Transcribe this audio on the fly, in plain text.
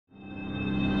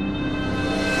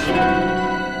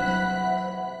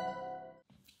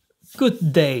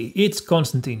Good day, it's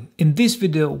Constantine. In this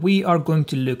video we are going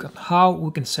to look at how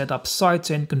we can set up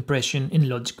sidechain compression in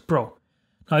Logic Pro.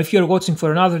 Now if you're watching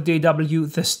for another DAW,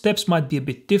 the steps might be a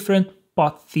bit different,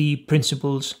 but the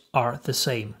principles are the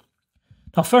same.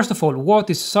 Now first of all, what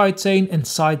is sidechain and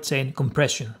sidechain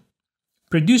compression?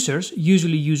 Producers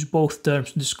usually use both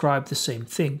terms to describe the same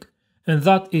thing, and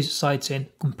that is sidechain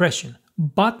compression,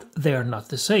 but they are not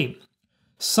the same.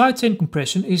 Sidechain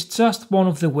compression is just one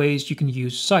of the ways you can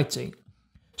use sidechain.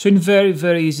 So in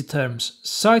very easy terms,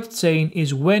 sidechain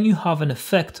is when you have an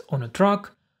effect on a track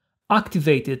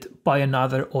activated by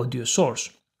another audio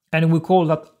source, and we call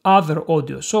that other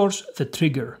audio source the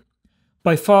trigger.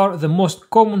 By far the most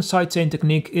common sidechain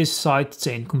technique is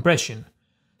sidechain compression.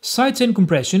 Sidechain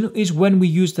compression is when we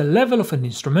use the level of an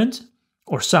instrument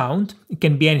or sound, it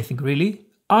can be anything really,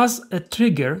 as a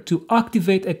trigger to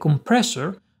activate a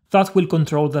compressor that will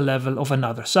control the level of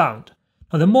another sound.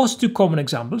 Now the most two common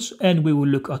examples, and we will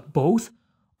look at both,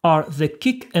 are the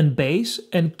kick and bass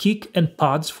and kick and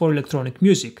pads for electronic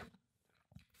music.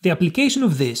 The application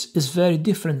of this is very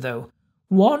different though.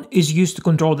 One is used to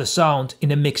control the sound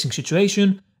in a mixing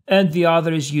situation, and the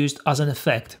other is used as an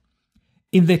effect.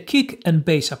 In the kick and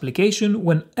bass application,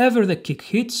 whenever the kick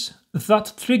hits,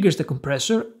 that triggers the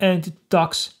compressor and it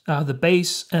ducks the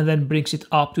bass and then brings it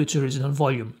up to its original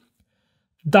volume.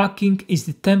 Ducking is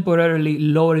the temporarily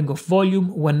lowering of volume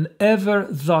whenever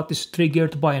that is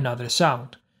triggered by another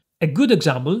sound. A good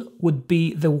example would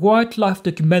be the wildlife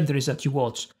documentaries that you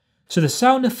watch. So the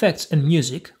sound effects and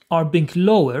music are being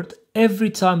lowered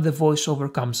every time the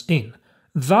voiceover comes in.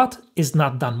 That is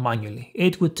not done manually.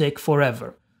 It would take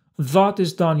forever. That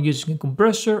is done using a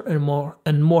compressor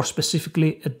and more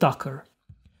specifically a ducker.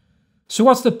 So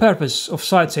what's the purpose of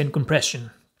sidechain compression?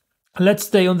 Let's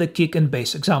stay on the kick and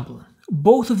bass example.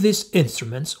 Both of these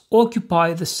instruments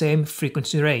occupy the same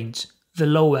frequency range, the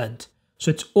low end,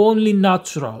 so it's only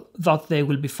natural that they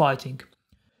will be fighting.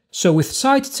 So with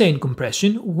sidechain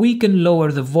compression, we can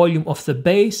lower the volume of the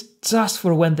bass just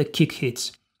for when the kick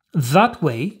hits. That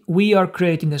way, we are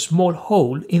creating a small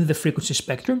hole in the frequency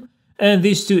spectrum, and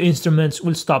these two instruments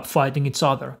will stop fighting each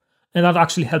other, and that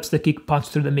actually helps the kick punch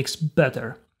through the mix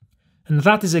better. And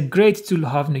that is a great tool to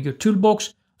have in your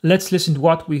toolbox. Let's listen to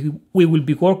what we will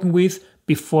be working with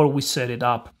before we set it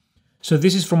up. So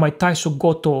this is from my Taiso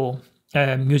Goto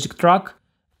music track,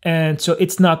 and so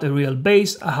it's not a real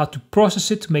bass. I had to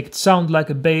process it to make it sound like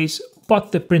a bass,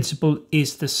 but the principle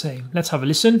is the same. Let's have a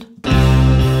listen.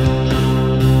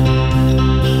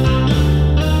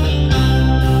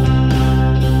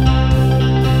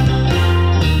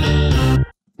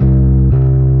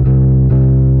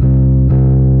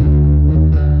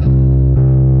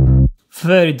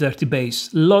 Very dirty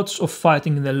bass, lots of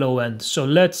fighting in the low end, so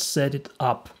let's set it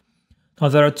up. Now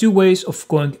there are two ways of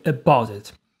going about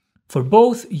it. For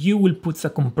both, you will put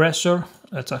the compressor,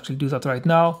 let's actually do that right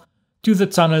now, to the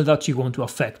channel that you want to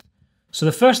affect. So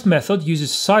the first method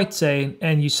uses sidechain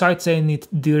and you sidechain it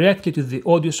directly to the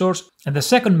audio source, and the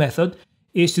second method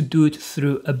is to do it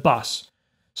through a bus.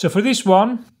 So for this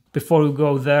one, before we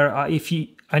go there,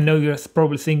 I know you're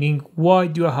probably thinking, why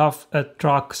do I have a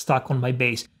track stuck on my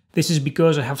bass? This is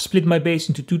because I have split my bass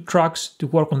into two tracks to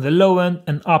work on the low end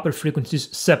and upper frequencies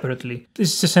separately.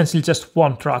 This is essentially just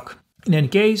one track. In any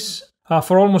case,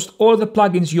 for almost all the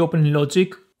plugins you open in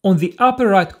Logic, on the upper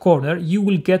right corner you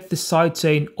will get the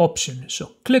sidechain option.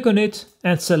 So click on it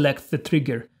and select the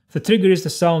trigger. The trigger is the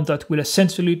sound that will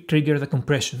essentially trigger the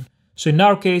compression. So in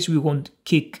our case we want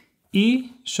kick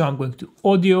E, so I'm going to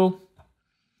audio,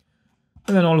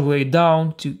 and then all the way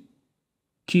down to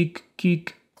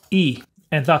kick E.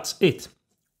 And that's it.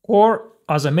 Or,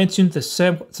 as I mentioned, the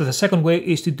second way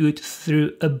is to do it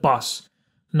through a bus.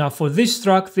 Now for this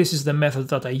track, this is the method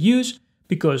that I use,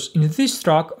 because in this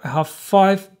track I have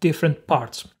 5 different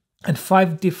parts and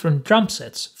 5 different drum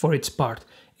sets for each part.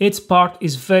 Each part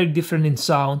is very different in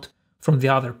sound from the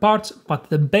other parts, but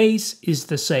the bass is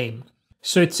the same.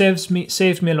 So it saves me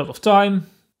a lot of time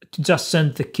to just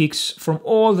send the kicks from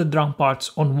all the drum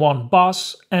parts on one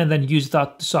bus and then use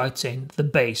that to sidechain the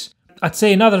bass. I'd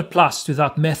say another plus to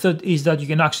that method is that you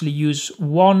can actually use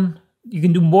you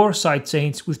can do more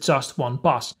sidechains with just one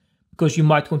bus, because you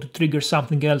might want to trigger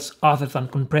something else other than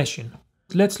compression.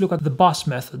 Let's look at the bus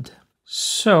method.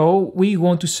 So we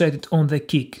want to set it on the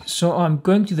kick. So I'm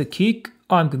going to the kick,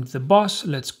 I'm going to the bus,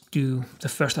 let's do the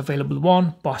first available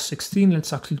one, bus 16,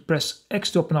 let's actually press X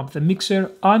to open up the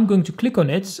mixer. I'm going to click on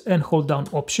it and hold down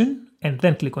Option, and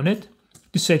then click on it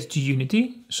to set it to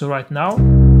Unity. So right now,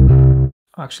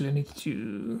 actually I need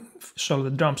to show the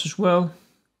drums as well.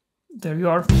 There you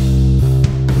are.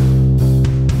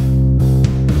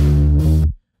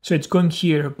 So it's going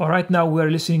here, but right now we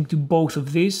are listening to both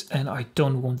of these and I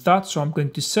don't want that. So I'm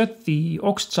going to set the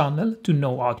aux channel to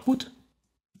no output.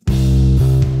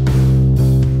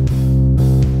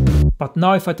 But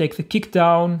now if I take the kick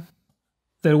down,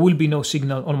 there will be no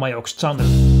signal on my aux channel.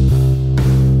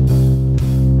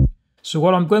 So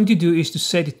what I'm going to do is to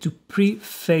set it to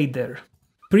pre-fader.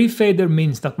 Pre-fader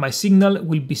means that my signal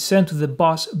will be sent to the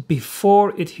bus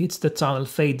before it hits the channel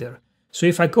fader. So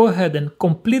if I go ahead and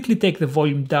completely take the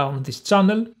volume down on this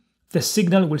channel, the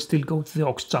signal will still go to the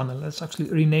aux channel. Let's actually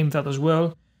rename that as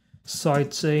well.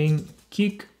 Sidechain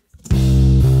kick.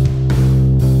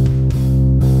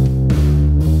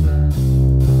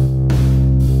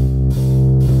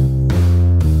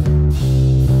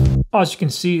 As you can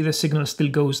see, the signal still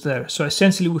goes there. So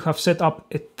essentially we have set up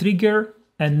a trigger,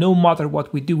 and no matter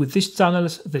what we do with these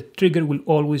channels, the trigger will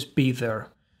always be there.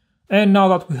 And now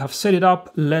that we have set it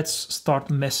up, let's start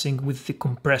messing with the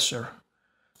compressor.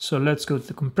 So let's go to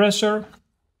the compressor.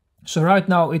 So right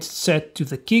now it's set to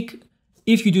the kick.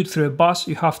 If you do it through a bus,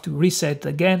 you have to reset it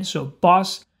again. So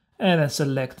bus, and then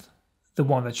select the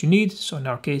one that you need. So in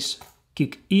our case,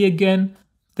 kick E again.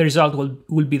 The result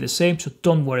will be the same, so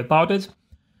don't worry about it.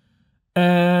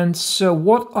 And so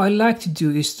what I like to do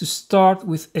is to start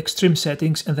with extreme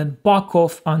settings and then back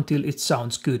off until it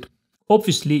sounds good.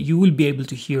 Obviously, you will be able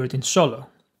to hear it in solo,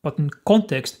 but in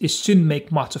context, it shouldn't make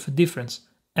much of a difference.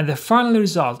 And the final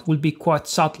result will be quite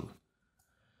subtle.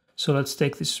 So let's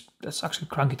take this, let's actually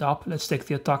crank it up. Let's take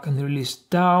the attack and the release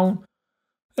down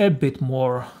a bit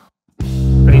more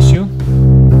ratio.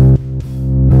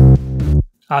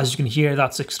 As you can hear,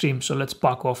 that's extreme, so let's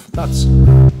back off. That's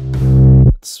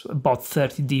about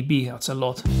 30 dB, that's a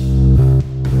lot.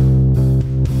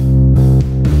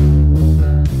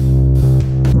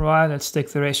 Right, let's take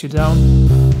the ratio down.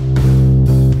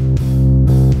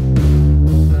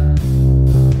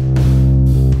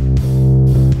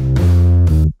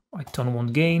 I don't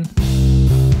want gain.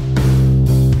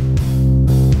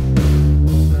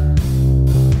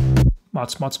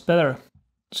 Much better.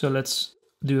 So let's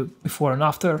do before and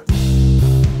after.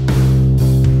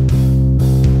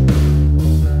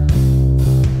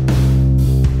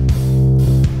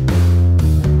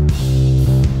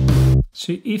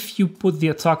 So if you put the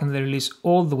attack and the release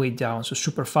all the way down, so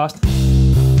super fast,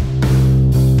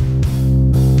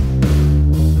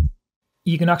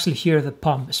 you can actually hear the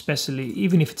pump, especially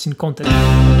even if it's in context.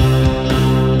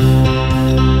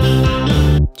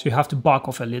 So you have to back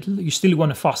off a little. You still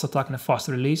want a fast attack and a fast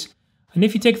release. And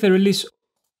if you take the release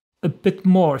a bit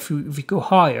more, if you go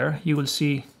higher, you will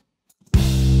see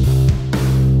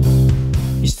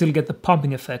you still get the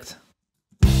pumping effect.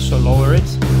 So lower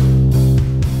it.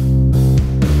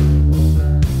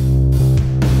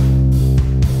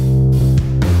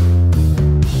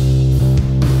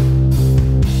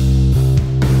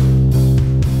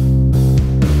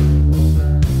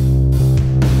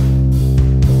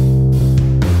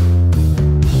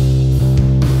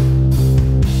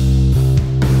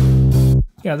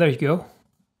 Yeah, there you go.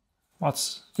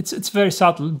 It's very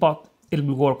subtle, but it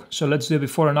will work. So let's do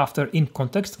before and after in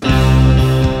context.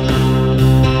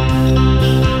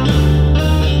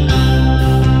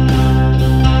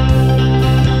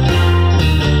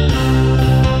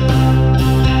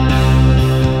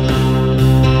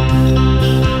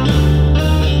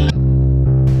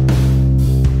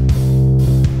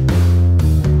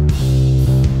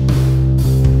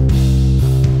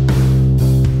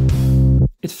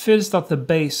 It feels that the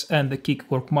bass and the kick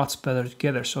work much better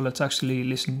together, so let's actually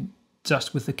listen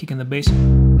just with the kick and the bass.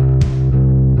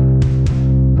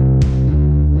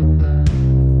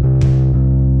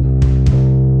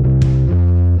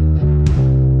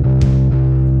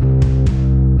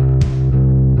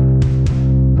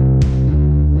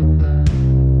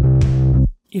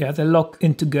 Yeah, they lock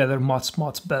in together much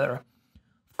better.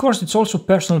 Of course, it's also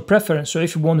personal preference, so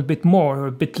if you want a bit more or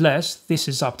a bit less, this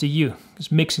is up to you,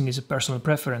 because mixing is a personal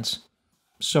preference.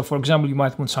 So for example, you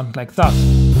might want something like that.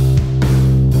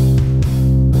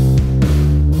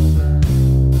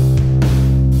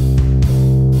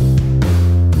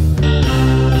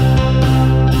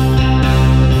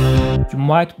 You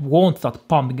might want that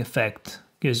pumping effect,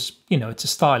 because, you know, it's a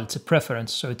style, it's a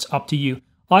preference, so it's up to you.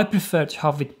 I prefer to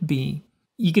have it be,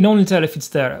 you can only tell if it's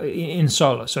there in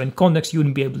solo, so in context you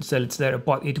wouldn't be able to tell it's there,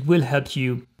 but it will help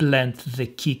you blend the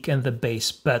kick and the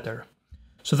bass better.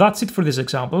 So that's it for this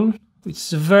example.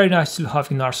 It's very nice to have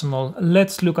in Arsenal.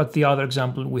 Let's look at the other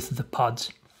example with the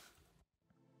pads.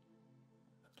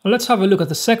 Let's have a look at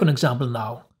the second example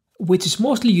now, which is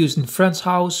mostly used in French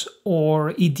house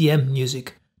or EDM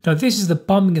music. Now this is the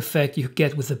pumping effect you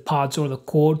get with the pads or the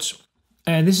chords.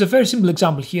 And this is a very simple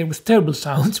example here with terrible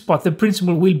sounds, but the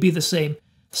principle will be the same.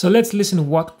 So let's listen to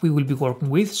what we will be working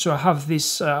with. So I have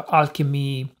this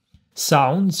Alchemy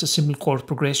sound, it's a simple chord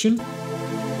progression.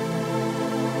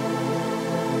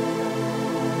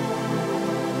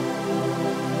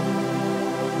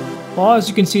 Well, as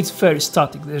you can see, it's very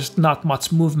static, there's not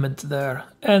much movement there,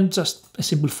 and just a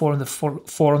simple 4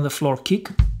 on the floor kick.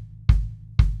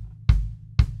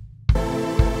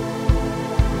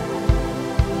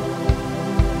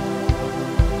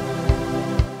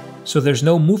 So there's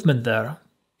no movement there.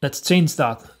 Let's change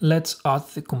that. Let's add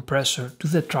the compressor to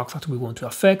the track that we want to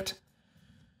affect.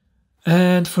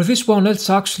 And for this one, let's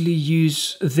actually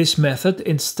use this method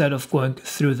instead of going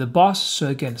through the bus. So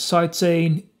again,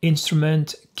 sidechain,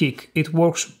 instrument, kick. It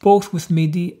works both with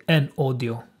MIDI and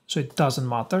audio, so it doesn't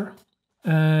matter.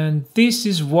 And this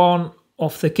is one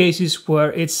of the cases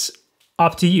where it's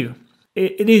up to you.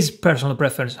 It is personal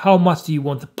preference. How much do you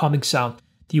want the pumping sound?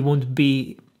 Do you want to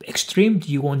be extreme?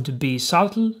 Do you want to be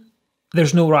subtle?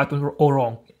 There's no right or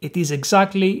wrong. It is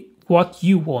exactly what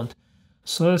you want.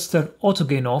 So let's turn auto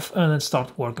gain off and then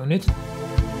start working on it.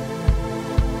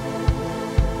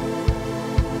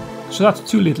 So that's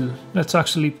too little. Let's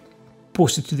actually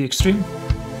push it to the extreme.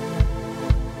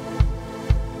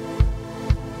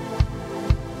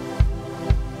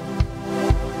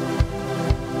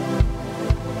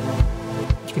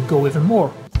 You can go even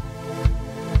more.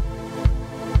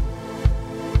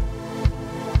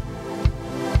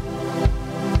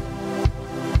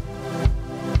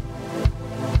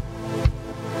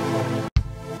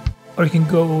 Or you can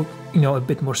go, a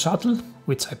bit more subtle,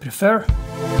 which I prefer.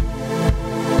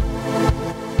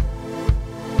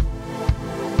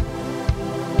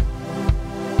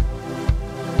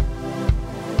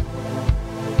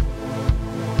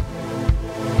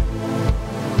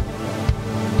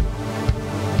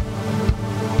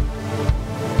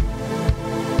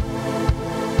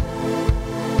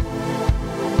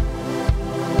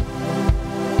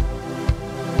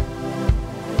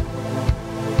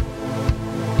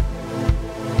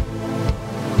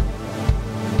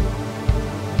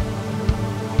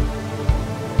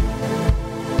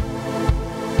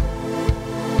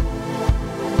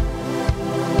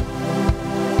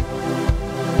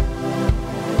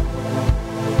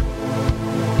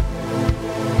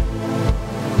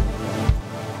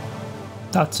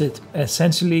 That's it.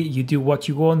 Essentially, you do what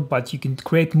you want, but you can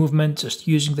create movement just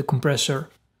using the compressor.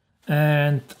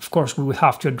 And of course, we will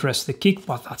have to address the kick,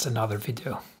 but that's another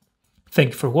video. Thank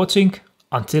you for watching.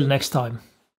 Until next time.